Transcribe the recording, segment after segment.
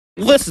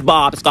This is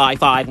Bob, Sky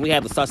 5, and we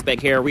have the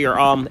suspect here. We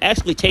are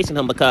actually chasing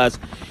him because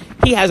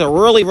he has a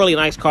really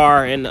nice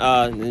car and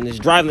is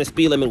driving the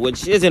speed limit,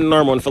 which isn't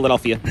normal in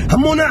Philadelphia.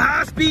 I'm on a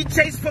high-speed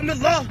chase from the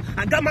law.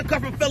 I got my car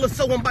from Fellah,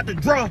 so I'm about to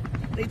draw.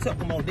 They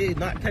talking about they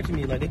not catching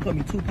me, like they call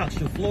me Tupac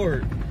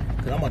Shakur,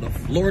 because I'm about to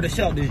floor the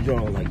shout this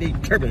joint, like they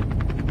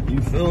tripping. You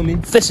feel me?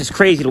 This is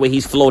crazy the way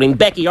he's floating.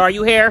 Becky, are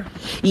you here?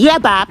 Yeah,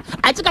 Bob.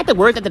 I just got the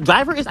word that the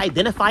driver is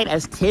identified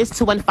as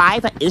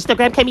Tiz215, an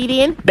Instagram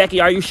comedian. Becky,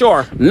 are you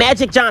sure?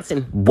 Magic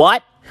Johnson.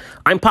 What?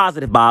 I'm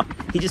positive, Bob.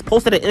 He just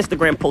posted an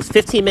Instagram post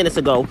 15 minutes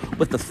ago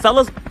with the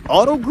Fellah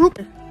Auto Group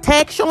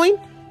tag showing.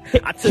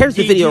 Here's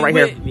the video right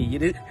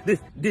here.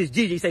 This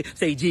Gigi say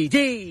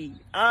GG.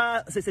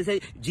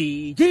 Say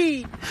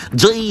GG.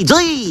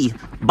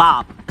 GG.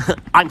 Bob,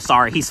 I'm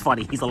sorry. He's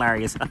funny. He's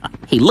hilarious.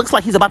 He looks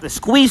like he's about to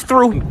squeeze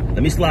through.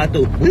 Let me slide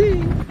through.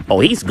 Oh,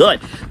 he's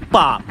good.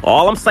 Bob,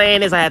 all I'm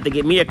saying is I have to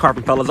get me a car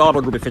from Fellah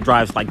Auto Group if it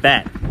drives like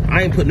that.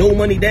 I ain't put no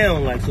money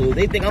down, like, so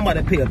they think I'm about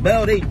to pay a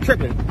bill, they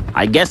tripping.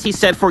 I guess he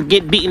said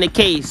forget beating the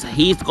case.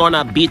 He's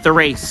gonna beat the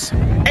race.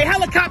 Hey,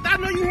 helicopter, I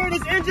know you hear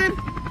this engine.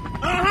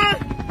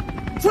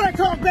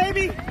 Trackhawk,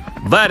 baby.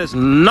 That is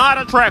not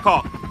a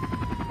Trackhawk.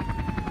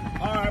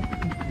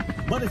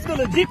 But it's still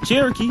a Jeep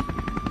Cherokee.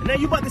 And now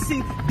you about to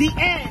see the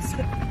ass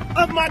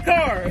of my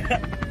car.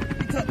 What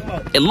you talking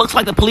about? It looks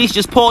like the police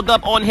just pulled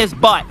up on his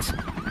butt.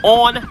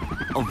 On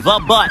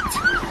the butt.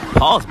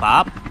 Pause,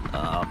 Bob.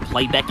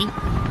 Play Becky.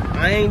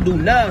 I ain't do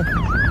nothing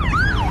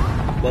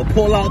but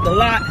pull out the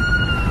lot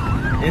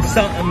and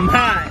something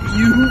hot.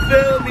 You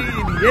feel me?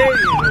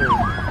 Yeah.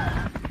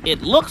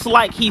 It looks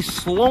like he's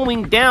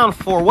slowing down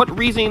for what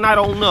reason, I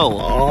don't know.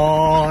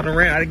 Oh, I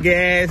ran out of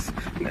gas.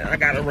 Man, I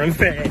gotta run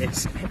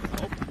fast.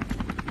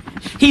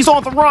 He's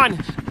on the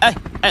run.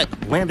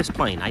 Land this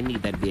plane. I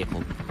need that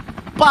vehicle.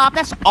 Bob,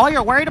 that's all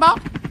you're worried about?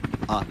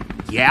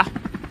 Yeah.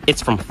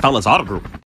 It's from Fellah Auto Group.